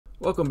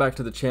Welcome back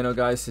to the channel,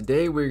 guys.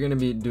 Today we're going to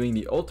be doing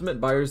the ultimate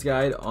buyer's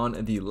guide on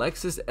the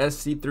Lexus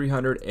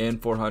SC300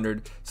 and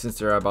 400, since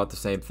they're about the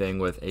same thing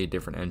with a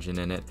different engine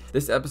in it.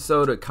 This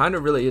episode kind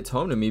of really hits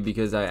home to me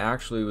because I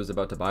actually was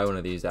about to buy one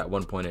of these at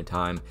one point in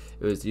time.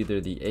 It was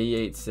either the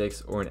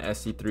A86 or an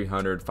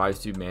SC300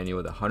 5-speed manual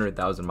with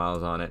 100,000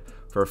 miles on it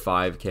for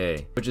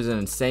 $5K, which is an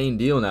insane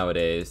deal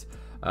nowadays.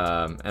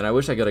 And I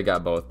wish I could have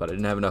got both, but I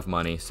didn't have enough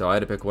money, so I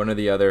had to pick one or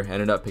the other.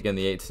 Ended up picking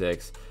the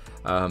 86.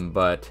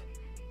 But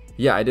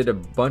yeah, I did a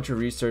bunch of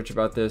research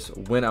about this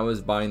when I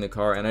was buying the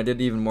car, and I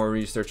did even more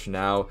research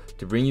now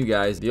to bring you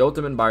guys the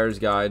ultimate buyer's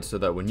guide so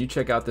that when you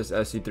check out this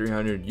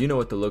SC300, you know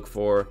what to look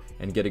for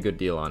and get a good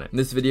deal on it. In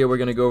this video, we're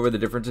going to go over the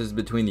differences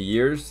between the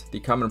years,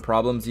 the common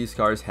problems these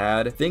cars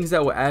had, things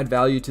that will add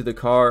value to the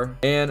car,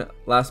 and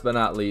last but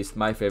not least,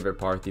 my favorite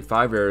part, the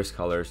 5 rarest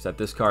colors that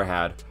this car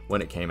had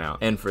when it came out.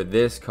 And for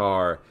this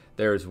car,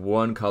 there is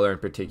one color in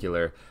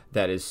particular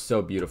that is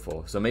so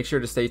beautiful, so make sure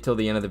to stay till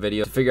the end of the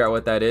video to figure out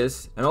what that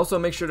is, and also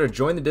make sure to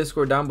join the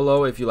Discord down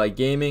below if you like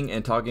gaming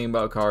and talking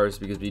about cars,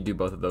 because we do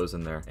both of those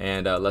in there.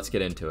 And let's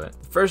get into it.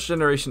 First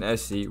generation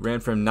SC ran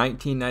from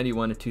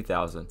 1991 to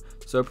 2000,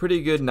 so a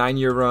pretty good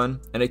 9-year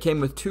run, and it came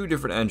with 2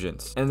 different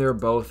engines, and they're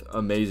both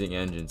amazing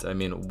engines. I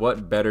mean,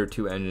 what better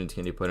 2 engines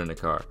can you put in a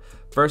car?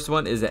 First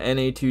one is the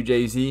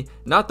NA2JZ,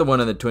 not the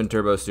one in the twin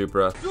turbo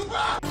Supra.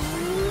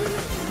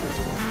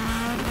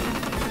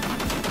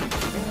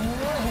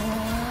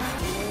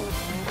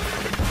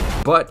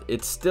 But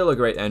it's still a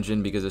great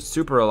engine because it's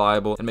super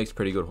reliable and makes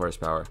pretty good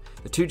horsepower.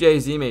 The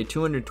 2JZ made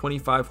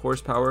 225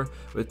 horsepower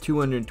with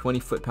 220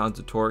 foot-pounds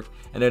of torque,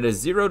 and at a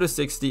 0 to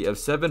 60 of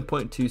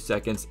 7.2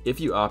 seconds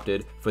if you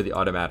opted for the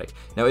automatic.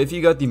 Now if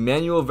you got the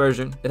manual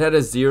version, it had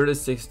a 0 to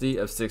 60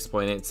 of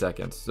 6.8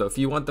 seconds. So if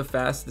you want the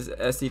fastest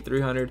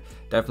SC300,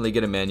 definitely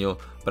get a manual,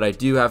 but I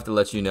do have to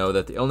let you know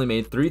that they only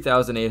made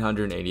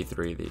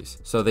 3,883 of these,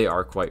 so they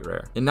are quite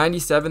rare. In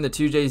 97, the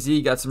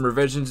 2JZ got some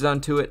revisions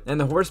done to it, and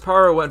the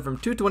horsepower went from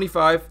 225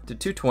 to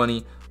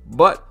 220,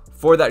 but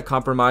for that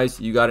compromise,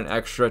 you got an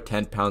extra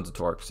 10 pounds of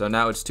torque. So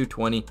now it's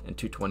 220 and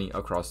 220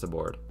 across the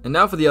board. And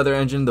now for the other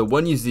engine, the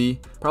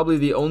 1UZ, probably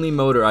the only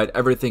motor I'd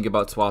ever think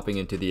about swapping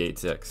into the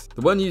 86.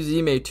 The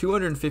 1UZ made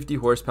 250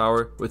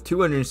 horsepower with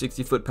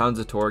 260 foot-pounds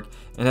of torque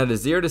and had a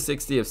 0 to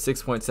 60 of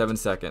 6.7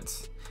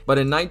 seconds. But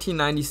in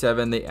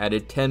 1997, they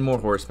added 10 more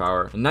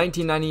horsepower. In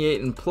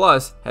 1998 and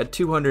plus had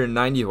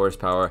 290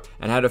 horsepower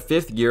and had a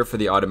 5th gear for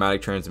the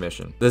automatic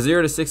transmission. The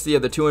 0 to 60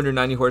 of the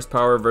 290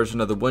 horsepower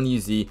version of the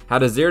 1UZ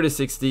had a 0 to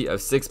 60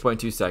 of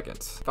 6.2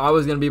 seconds. If I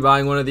was going to be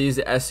buying one of these,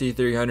 the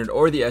SC300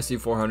 or the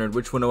SC400,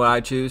 which one would I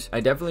choose?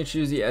 I definitely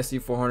choose the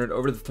SC400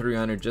 over the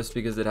 300 just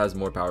because it has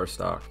more power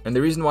stock. And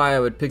the reason why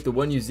I would pick the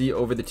 1UZ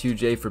over the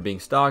 2J for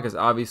being stock is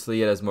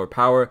obviously it has more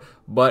power,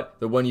 but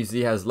the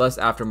 1UZ has less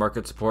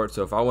aftermarket support.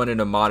 So if I wanted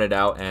to mod it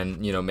out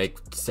and, you know, make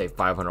say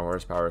 500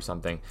 horsepower or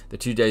something, the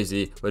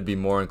 2JZ would be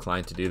more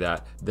inclined to do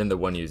that than the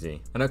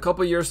 1UZ. And a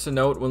couple years to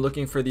note when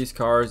looking for these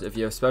cars, if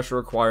you have special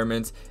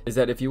requirements, is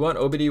that if you want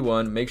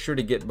OBD1, make sure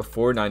to get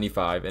before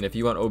 95, and if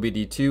you want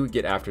OBD2,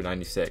 get after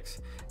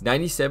 96.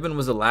 97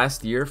 was the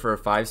last year for a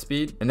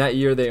 5-speed, and that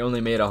year they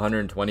only made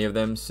 120 of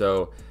them,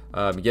 so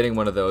getting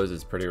one of those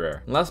is pretty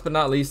rare. And last but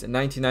not least, in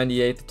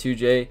 1998, the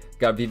 2J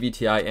got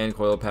VVTi and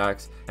coil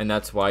packs, and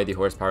that's why the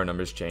horsepower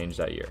numbers changed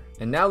that year.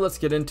 And now let's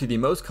get into the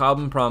most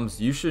common problems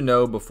you should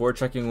know before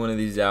checking one of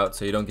these out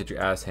so you don't get your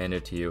ass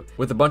handed to you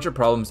with a bunch of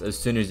problems as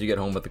soon as you get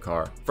home with the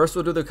car. First,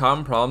 we'll do the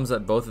common problems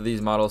that both of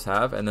these models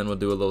have, and then we'll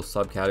do a little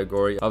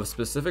subcategory of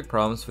specific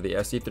problems for the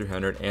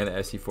SC300 and the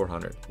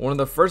SC400. One of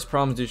the first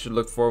problems you should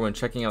look for when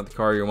checking out the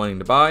car you're wanting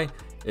to buy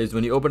is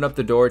when you open up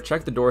the door,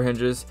 check the door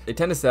hinges. They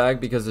tend to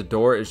sag because the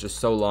door is just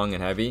so long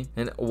and heavy.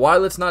 And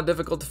while it's not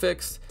difficult to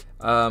fix,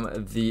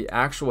 the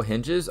actual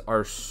hinges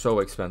are so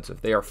expensive.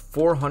 They are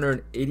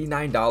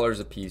 $489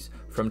 a piece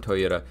from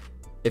Toyota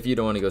if you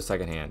don't want to go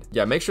secondhand.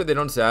 Yeah, make sure they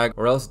don't sag,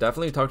 or else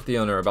definitely talk to the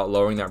owner about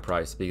lowering that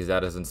price because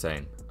that is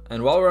insane.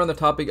 And while we're on the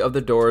topic of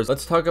the doors,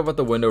 let's talk about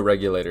the window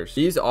regulators.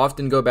 These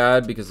often go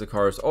bad because the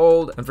car is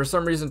old, and for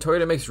some reason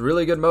Toyota makes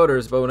really good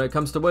motors, but when it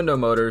comes to window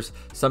motors,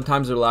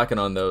 sometimes they're lacking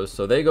on those,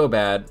 so they go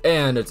bad,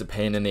 and it's a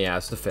pain in the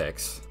ass to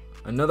fix.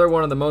 Another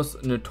one of the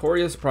most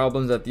notorious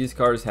problems that these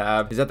cars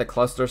have is that the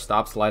cluster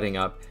stops lighting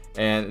up.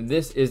 And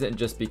this isn't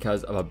just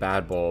because of a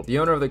bad bulb. The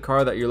owner of the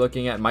car that you're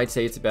looking at might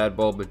say it's a bad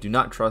bulb, but do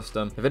not trust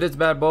them. If it is a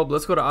bad bulb,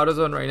 let's go to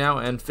AutoZone right now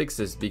and fix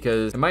this,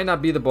 because it might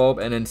not be the bulb,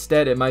 and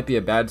instead it might be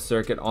a bad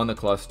circuit on the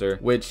cluster,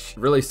 which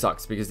really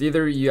sucks because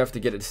either you have to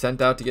get it sent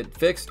out to get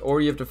fixed,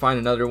 or you have to find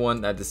another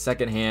one that is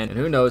secondhand, and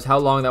who knows how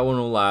long that one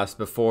will last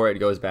before it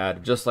goes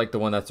bad, just like the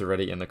one that's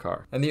already in the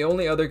car. And the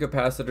only other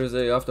capacitors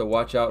that you have to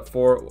watch out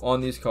for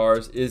on these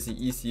cars is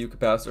the ECU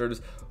capacitors,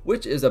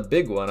 which is a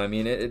big one. I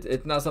mean,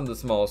 it's not something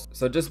small.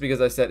 So just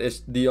because I said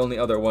it's the only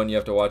other one you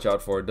have to watch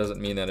out for doesn't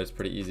mean that it's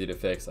pretty easy to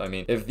fix. I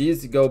mean, if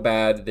these go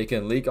bad, they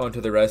can leak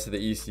onto the rest of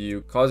the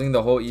ECU, causing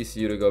the whole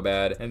ECU to go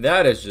bad, and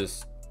that is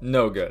just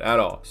no good at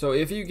all. So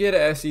if you get a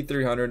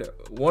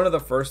SC300, one of the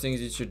first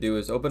things you should do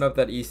is open up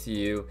that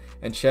ECU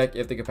and check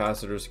if the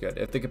capacitor is good.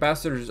 If the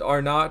capacitors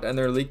are not and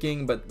they're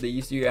leaking, but the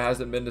ECU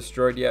hasn't been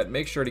destroyed yet,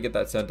 make sure to get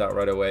that sent out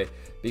right away,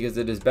 because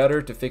it is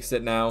better to fix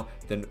it now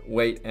than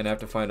wait and have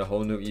to find a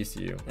whole new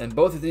ECU. And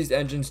both of these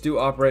engines do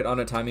operate on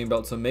a timing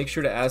belt, so make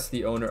sure to ask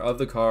the owner of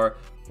the car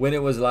when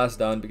it was last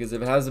done, because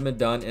if it hasn't been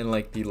done in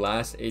like the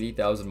last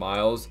 80,000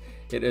 miles,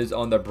 it is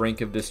on the brink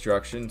of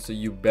destruction. So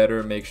you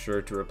better make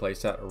sure to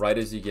replace that right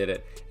as you get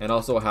it, and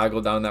also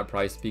haggle down that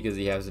price because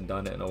he hasn't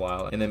done it in a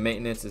while and the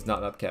maintenance is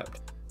not upkept.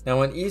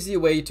 Now, an easy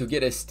way to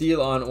get a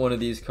steal on one of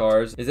these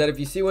cars is that if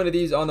you see one of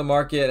these on the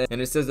market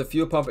and it says the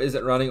fuel pump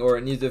isn't running or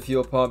it needs a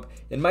fuel pump,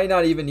 it might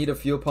not even need a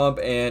fuel pump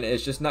and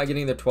it's just not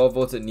getting the 12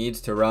 volts it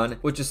needs to run,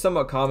 which is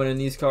somewhat common in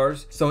these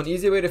cars. So an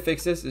easy way to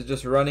fix this is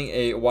just running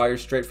a wire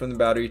straight from the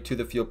battery to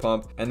the fuel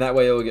pump, and that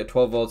way it will get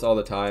 12 volts all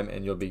the time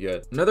and you'll be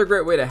good. Another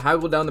great way to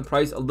haggle down the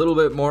price a little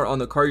bit more on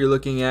the car you're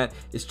looking at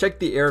is check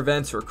the air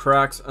vents for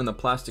cracks on the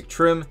plastic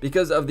trim.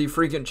 Because of the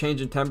frequent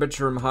change in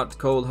temperature from hot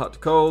to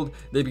cold,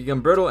 they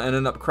become brittle and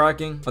end up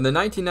cracking. On the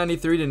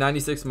 1993 to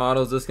 96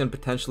 models, this can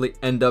potentially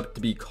end up to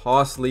be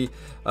costly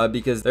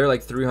because they're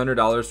like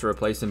 $300 to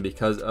replace them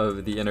because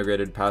of the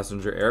integrated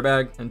passenger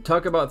airbag. And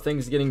talk about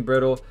things getting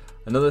brittle.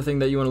 Another thing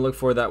that you want to look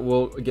for that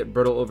will get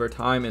brittle over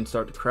time and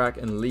start to crack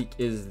and leak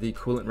is the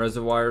coolant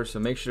reservoir, so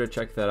make sure to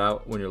check that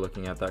out when you're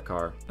looking at that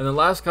car. And the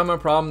last common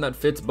problem that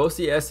fits both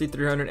the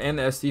SC300 and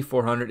the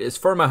SC400 is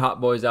for my hot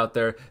boys out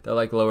there that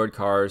like lowered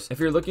cars. If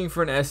you're looking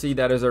for an SC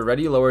that is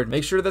already lowered,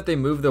 make sure that they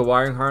move the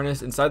wiring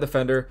harness inside the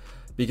fender,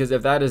 because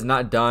if that is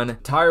not done,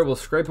 tire will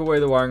scrape away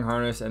the wiring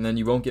harness and then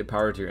you won't get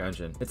power to your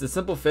engine. It's a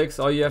simple fix.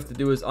 All you have to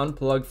do is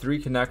unplug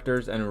 3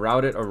 connectors and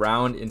route it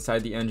around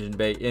inside the engine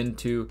bay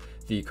into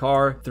the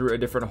car through a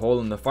different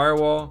hole in the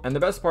firewall. And the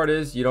best part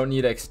is you don't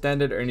need to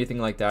extend it or anything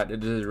like that.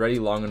 It is already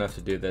long enough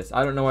to do this.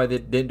 I don't know why they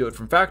didn't do it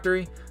from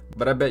factory,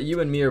 but I bet you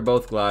and me are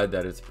both glad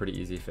that it's a pretty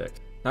easy fix.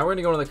 Now we're going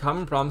to go into the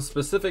common problems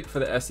specific for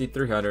the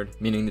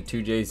SC300, meaning the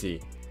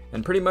 2JZ.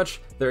 And pretty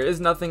much there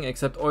is nothing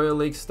except oil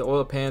leaks. The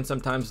oil pan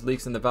sometimes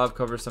leaks and the valve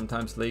cover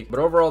sometimes leak,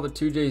 but overall the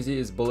 2JZ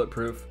is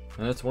bulletproof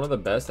and it's one of the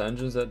best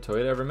engines that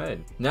Toyota ever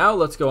made. Now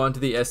let's go on to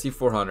the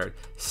SC400.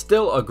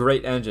 Still a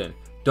great engine,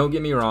 don't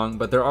get me wrong,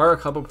 but there are a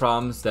couple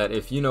problems that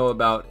if you know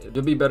about,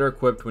 you'll be better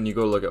equipped when you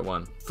go look at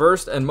one.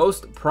 First and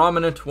most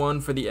prominent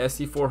one for the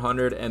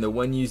SC400 and the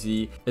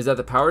 1UZ is that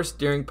the power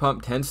steering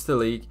pump tends to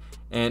leak,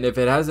 and if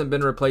it hasn't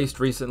been replaced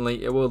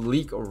recently, it will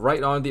leak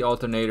right on the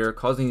alternator,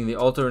 causing the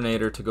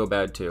alternator to go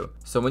bad too.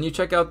 So when you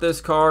check out this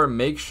car,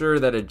 make sure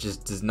that it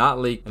just does not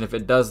leak, and if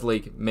it does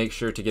leak, make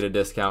sure to get a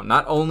discount,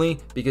 not only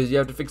because you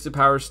have to fix the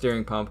power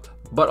steering pump,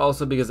 but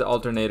also because the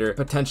alternator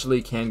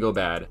potentially can go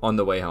bad on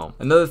the way home.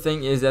 Another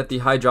thing is that the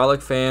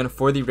hydraulic fan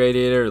for the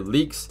radiator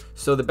leaks,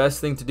 so the best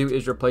thing to do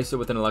is replace it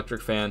with an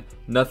electric fan.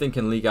 Nothing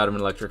can leak out of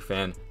an electric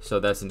fan, so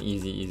that's an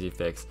easy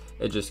fix.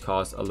 It just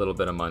costs a little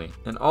bit of money.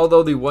 And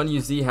although the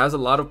 1UZ has a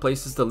lot of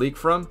places to leak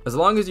from, as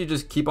long as you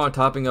just keep on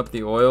topping up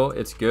the oil,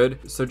 it's good.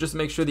 So just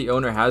make sure the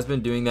owner has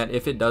been doing that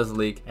if it does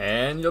leak,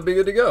 and you'll be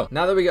good to go.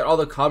 Now that we got all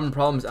the common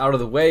problems out of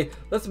the way,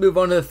 let's move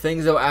on to the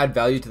things that will add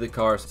value to the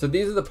car. So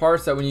these are the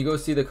parts that when you go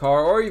see the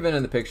car, or even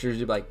in the pictures,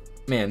 you're like,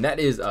 man, that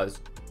is a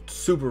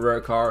super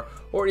rare car,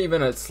 or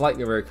even a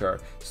slightly rare car.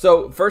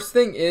 So first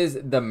thing is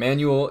the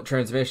manual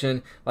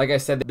transmission. Like I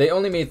said, they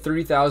only made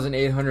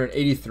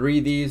 3,883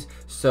 these,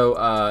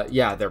 so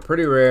yeah, they're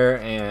pretty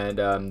rare,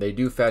 and they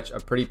do fetch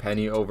a pretty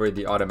penny over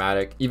the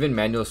automatic. Even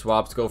manual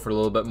swaps go for a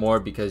little bit more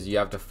because you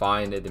have to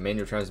find the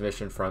manual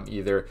transmission from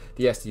either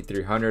the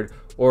SC300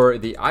 or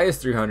the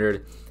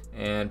IS300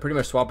 and pretty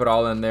much swap it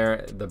all in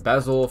there. The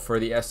bezel for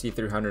the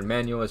SC300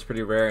 manual is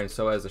pretty rare, and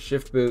so as a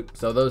shift boot.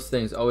 So those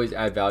things always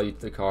add value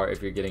to the car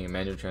if you're getting a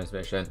manual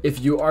transmission.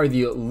 If you are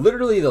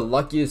literally the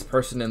luckiest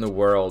person in the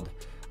world,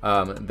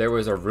 there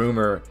was a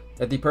rumor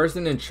that the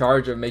person in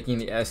charge of making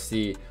the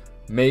SC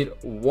made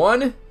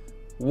one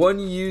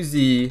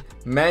UZ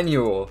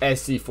manual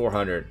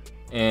SC400.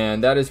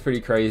 And that is pretty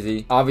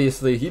crazy.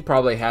 Obviously, he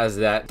probably has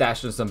that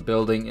stashed in some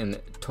building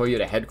in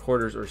Toyota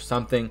headquarters or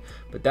something,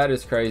 but that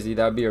is crazy.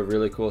 That'd be a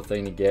really cool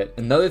thing to get.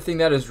 Another thing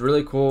that is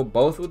really cool,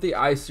 both with the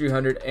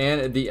IS300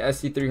 and the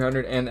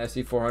SC300 and the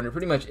SC400,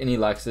 pretty much any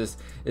Lexus,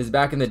 is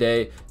back in the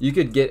day, you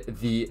could get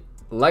the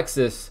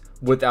Lexus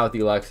without the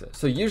Lexus.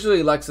 So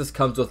usually Lexus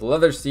comes with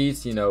leather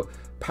seats, you know,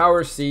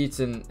 power seats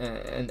and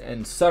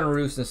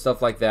sunroofs and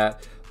stuff like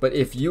that. But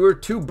if you were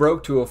too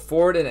broke to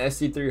afford an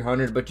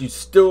SC300, but you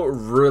still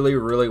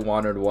really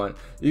wanted one,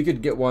 you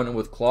could get one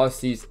with cloth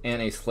seats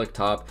and a slick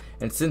top.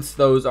 And since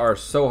those are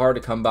so hard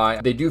to come by,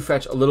 they do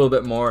fetch a little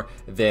bit more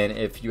than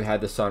if you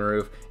had the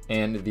sunroof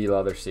and the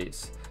leather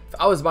seats.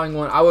 If I was buying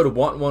one, I would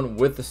want one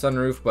with the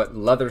sunroof, but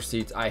leather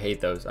seats, I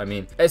hate those. I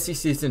mean, SC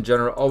seats in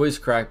general always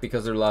crack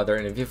because they're leather,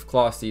 and if you have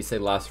cloth seats, they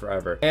last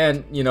forever.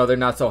 And, you know, they're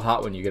not so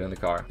hot when you get in the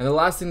car. And the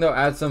last thing that'll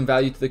add some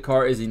value to the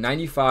car is the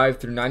 95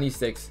 through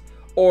 96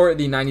 or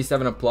the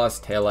 97 and plus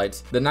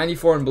taillights. The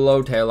 94 and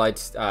below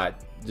taillights,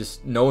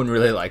 just no one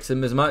really likes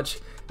them as much.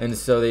 and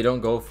so they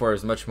don't go for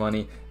as much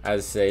money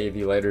as, say,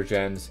 the later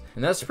gens.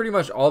 And that's pretty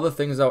much all the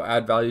things that will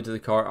add value to the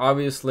car.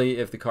 Obviously,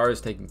 if the car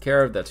is taken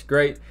care of, that's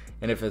great,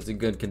 and if it's in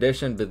good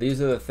condition, but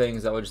these are the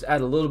things that will just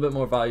add a little bit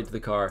more value to the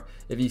car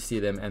if you see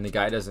them and the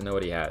guy doesn't know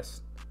what he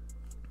has.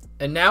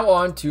 And now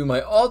on to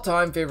my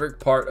all-time favorite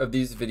part of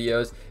these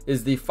videos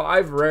is the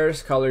 5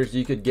 rarest colors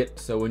you could get.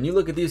 So when you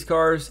look at these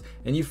cars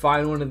and you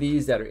find one of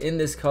these that are in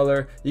this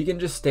color, you can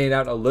just stand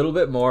out a little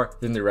bit more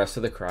than the rest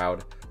of the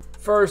crowd.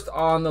 First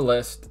on the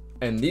list,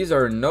 and these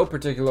are in no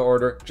particular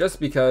order, just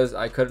because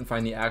I couldn't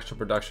find the actual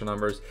production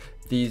numbers,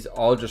 these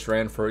all just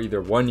ran for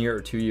either 1 year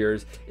or 2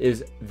 years,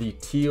 is the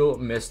Teal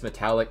Mist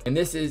Metallic. And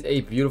this is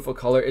a beautiful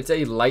color. It's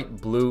a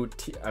light blue,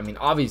 I mean,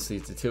 obviously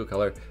it's a teal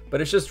color,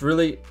 but it's just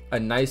really a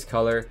nice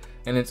color.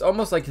 And it's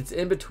almost like it's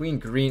in between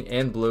green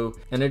and blue,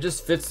 and it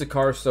just fits the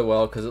car so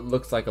well because it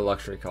looks like a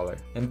luxury color.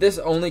 And this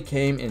only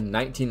came in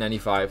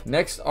 1995.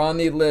 Next on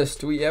the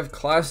list, we have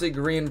Classic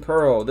Green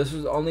Pearl. This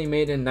was only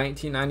made in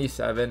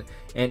 1997,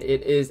 and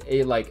it is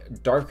a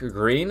like dark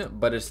green,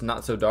 but it's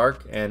not so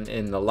dark, and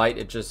in the light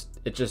it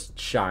just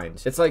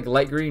shines. It's like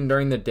light green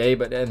during the day,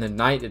 but in the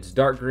night it's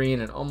dark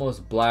green and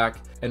almost black.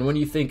 And when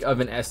you think of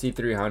an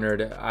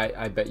SC300,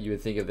 I bet you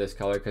would think of this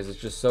color because it's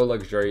just so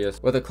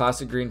luxurious with a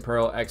classic green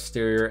pearl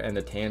exterior and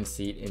the tan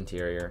seat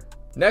interior.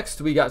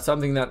 Next, we got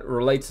something that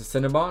relates to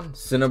Cinnabon,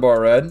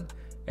 Cinnabar Red.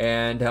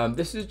 And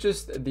this is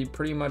just the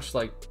pretty much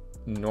like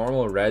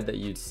normal red that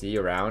you'd see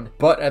around.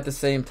 But at the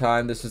same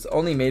time, this was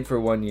only made for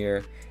 1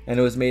 year, and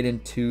it was made in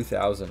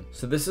 2000.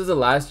 So this is the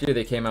last year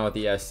they came out with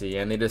the SC,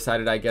 and they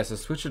decided, I guess, to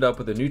switch it up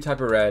with a new type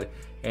of red.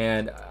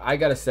 And I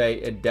gotta say,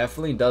 it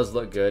definitely does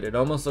look good. It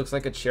almost looks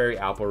like a cherry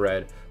apple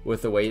red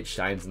with the way it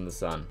shines in the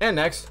sun. And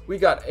next, we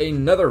got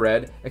another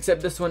red,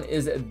 except this one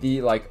is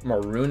the like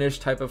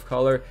maroonish type of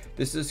color.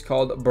 This is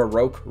called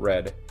Baroque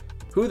Red.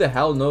 Who the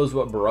hell knows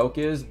what Baroque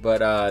is,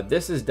 but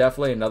this is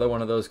definitely another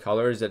one of those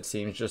colors that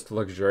seems just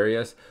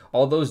luxurious.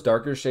 All those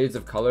darker shades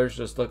of colors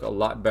just look a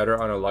lot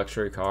better on a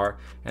luxury car,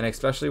 and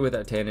especially with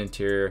that tan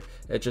interior,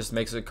 it just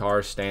makes the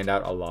car stand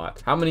out a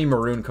lot. How many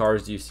maroon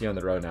cars do you see on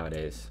the road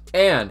nowadays?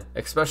 And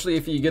especially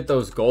if you get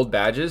those gold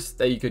badges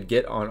that you could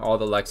get on all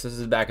the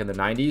Lexuses back in the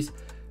 90s,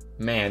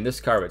 man,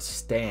 this car would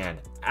stand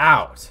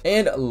out.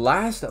 And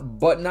last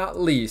but not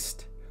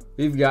least,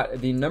 we've got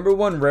the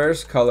 #1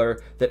 rarest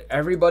color that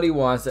everybody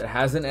wants that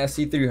has an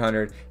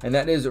SC300, and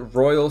that is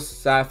Royal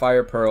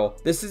Sapphire Pearl.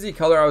 This is the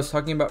color I was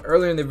talking about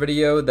earlier in the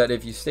video, that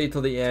if you stay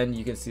till the end,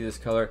 you can see this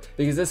color,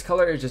 because this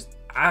color is just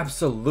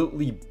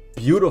absolutely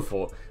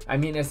beautiful. I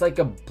mean, it's like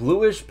a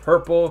bluish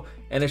purple,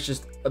 and it's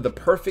just the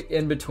perfect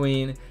in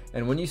between.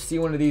 And when you see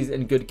one of these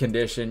in good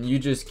condition, you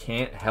just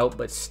can't help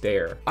but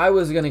stare. I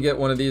was gonna get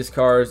one of these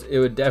cars. It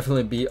would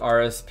definitely be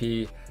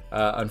RSP.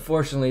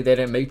 Unfortunately, they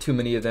didn't make too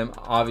many of them,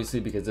 obviously,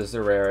 because this is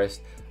the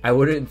rarest. I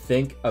wouldn't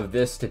think of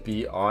this to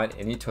be on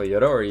any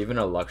Toyota or even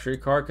a luxury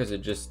car, because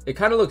it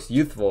kind of looks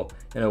youthful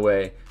in a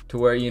way, to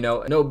where, you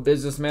know, no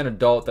businessman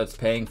adult that's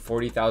paying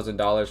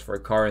 $40,000 for a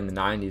car in the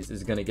 90s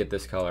is gonna get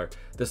this color.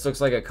 This looks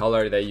like a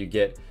color that you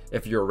get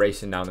if you're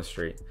racing down the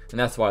street, and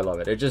that's why I love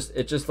it. It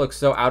just looks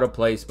so out of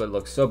place, but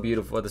looks so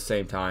beautiful at the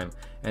same time.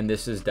 And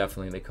this is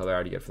definitely the color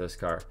I would get for this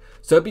car.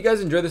 So if you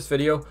guys enjoyed this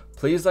video,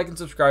 please like and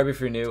subscribe if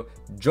you're new.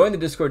 Join the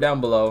Discord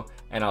down below,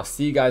 and I'll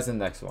see you guys in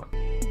the next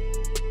one.